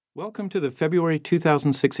Welcome to the February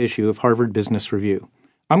 2006 issue of Harvard Business Review.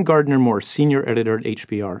 I'm Gardner Morse, Senior Editor at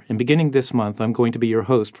HBR, and beginning this month, I'm going to be your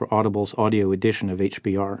host for Audible's audio edition of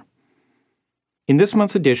HBR. In this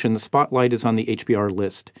month's edition, the spotlight is on the HBR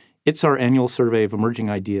list. It's our annual survey of emerging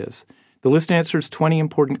ideas. The list answers 20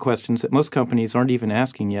 important questions that most companies aren't even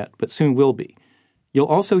asking yet, but soon will be. You'll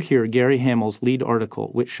also hear Gary Hamel's lead article,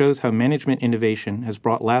 which shows how management innovation has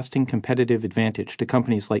brought lasting competitive advantage to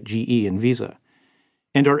companies like GE and Visa.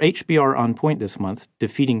 And our HBR On Point this month,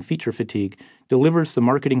 Defeating Feature Fatigue, delivers the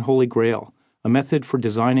marketing holy grail, a method for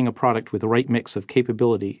designing a product with the right mix of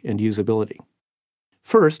capability and usability.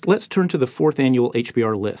 First, let's turn to the fourth annual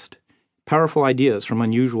HBR list. Powerful ideas from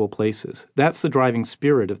unusual places. That's the driving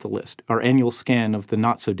spirit of the list, our annual scan of the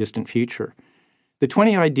not-so-distant future. The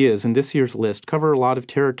 20 ideas in this year's list cover a lot of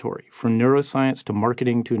territory, from neuroscience to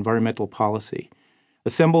marketing to environmental policy.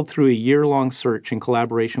 Assembled through a year-long search in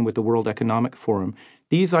collaboration with the World Economic Forum,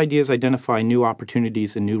 these ideas identify new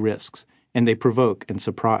opportunities and new risks, and they provoke and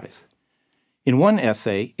surprise. In one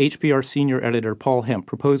essay, HBR senior editor Paul Hemp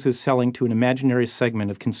proposes selling to an imaginary segment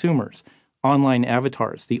of consumers, online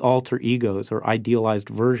avatars, the alter egos or idealized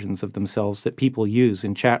versions of themselves that people use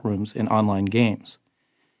in chat rooms and online games.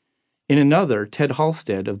 In another, Ted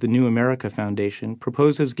Halstead of the New America Foundation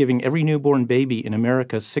proposes giving every newborn baby in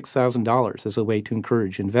America $6,000 as a way to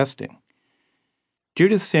encourage investing.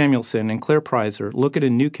 Judith Samuelson and Claire Preiser look at a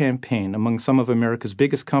new campaign among some of America's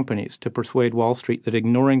biggest companies to persuade Wall Street that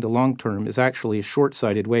ignoring the long term is actually a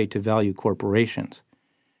short-sighted way to value corporations.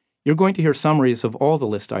 You're going to hear summaries of all the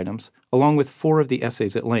list items, along with 4 of the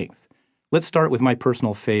essays at length. Let's start with my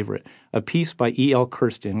personal favorite, a piece by E.L.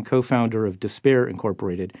 Kirsten, co-founder of Despair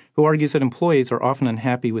Incorporated, who argues that employees are often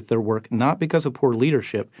unhappy with their work not because of poor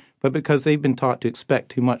leadership, but because they've been taught to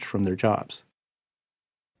expect too much from their jobs.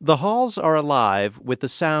 The halls are alive with the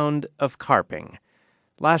sound of carping.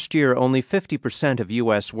 Last year, only 50% of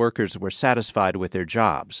U.S. workers were satisfied with their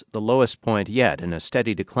jobs, the lowest point yet in a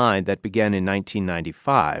steady decline that began in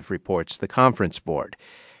 1995, reports the Conference Board.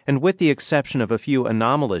 And with the exception of a few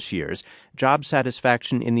anomalous years, job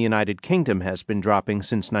satisfaction in the United Kingdom has been dropping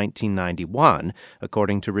since 1991,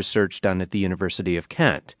 according to research done at the University of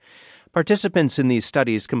Kent. Participants in these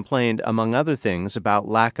studies complained, among other things, about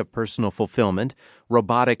lack of personal fulfillment,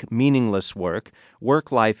 robotic, meaningless work,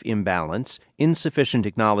 work-life imbalance, insufficient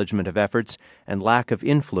acknowledgement of efforts, and lack of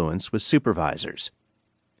influence with supervisors.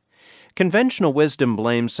 Conventional wisdom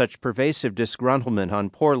blames such pervasive disgruntlement on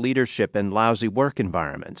poor leadership and lousy work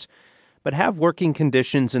environments. But have working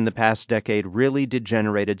conditions in the past decade really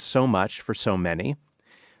degenerated so much for so many?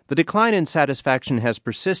 The decline in satisfaction has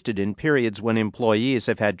persisted in periods when employees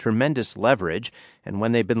have had tremendous leverage and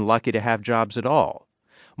when they've been lucky to have jobs at all.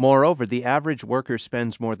 Moreover, the average worker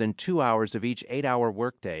spends more than 2 hours of each 8-hour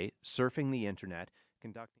workday surfing the Internet, conducting